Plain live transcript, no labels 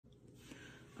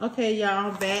Okay,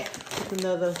 y'all, I'm back with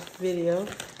another video.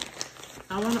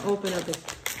 I want to open up the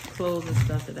clothes and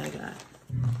stuff that I got.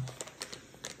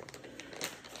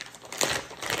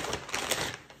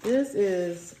 This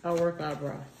is a workout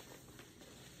bra.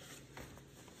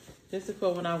 This is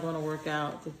for when I'm going to work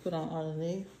out, to put on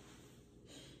underneath.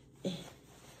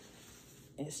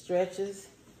 It stretches.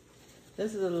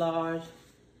 This is a large,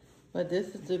 but this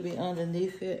is to be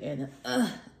underneath it and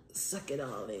suck it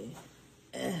all in.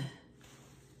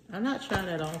 I'm not trying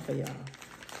that on for y'all.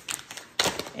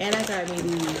 And I got me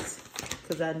these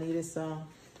because I needed some.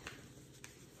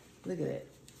 Look at that.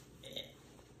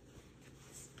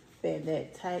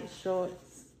 Spandex tight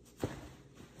shorts.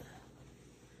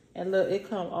 And look, it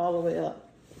come all the way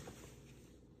up.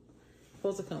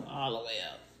 Supposed to come all the way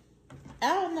up. I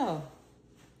don't know.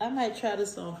 I might try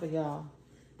this on for y'all.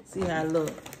 See how I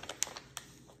look.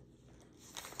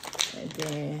 And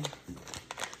then,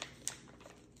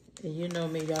 and you know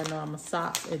me, y'all know I'm a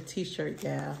socks and t-shirt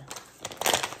gal.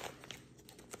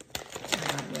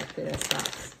 I got a pair of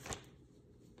socks.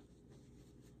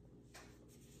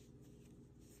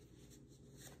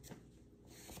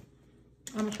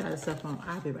 I'm gonna try this stuff on.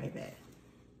 I'll be right back.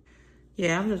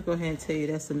 Yeah, I'm just go ahead and tell you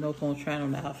that's a no phone trying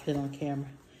on the outfit on camera.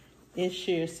 It's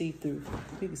sheer see-through.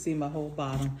 You can see my whole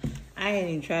bottom. I ain't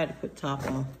even tried to put top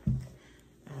on.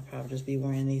 I'll probably just be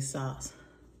wearing these socks.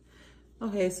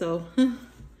 Okay, so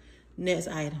next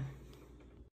item.